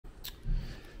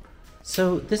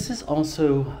So this is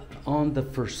also on the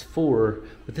first floor,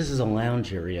 but this is a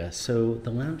lounge area. So the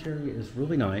lounge area is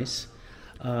really nice.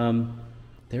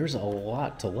 There's a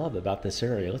lot to love about this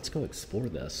area. Let's go explore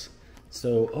this.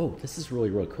 So, oh, this is really,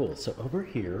 really cool. So over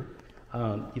here,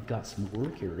 you've got some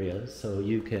work areas, so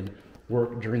you can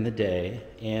work during the day,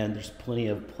 and there's plenty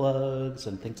of plugs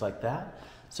and things like that.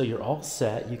 So you're all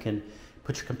set. You can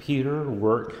put your computer,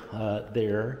 work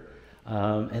there,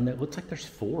 and it looks like there's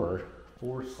four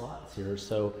slots here.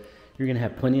 So you're gonna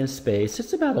have plenty of space.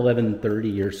 It's about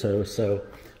 11:30 or so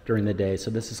during the day. So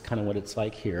this is kind of what it's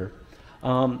like here.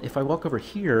 If I walk over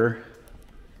here,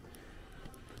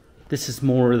 this is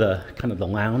more the kind of the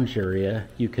lounge area.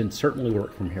 You can certainly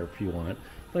work from here if you want,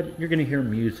 but you're gonna hear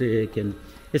music and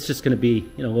it's just gonna be,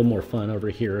 you know, a little more fun over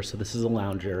here. So this is a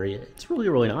lounge area. It's really,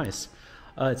 really nice.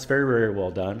 It's very, very well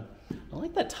done. I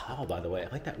like that tile, by the way. I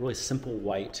like that really simple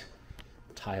white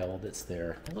tile that's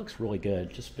there. It looks really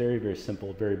good. Just very, very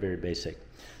simple, very, very basic.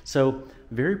 So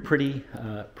very pretty,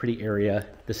 pretty area.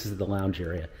 This is the lounge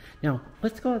area. Now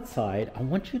let's go outside. I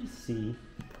want you to see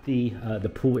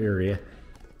the pool area.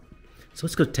 So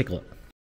let's go take a look.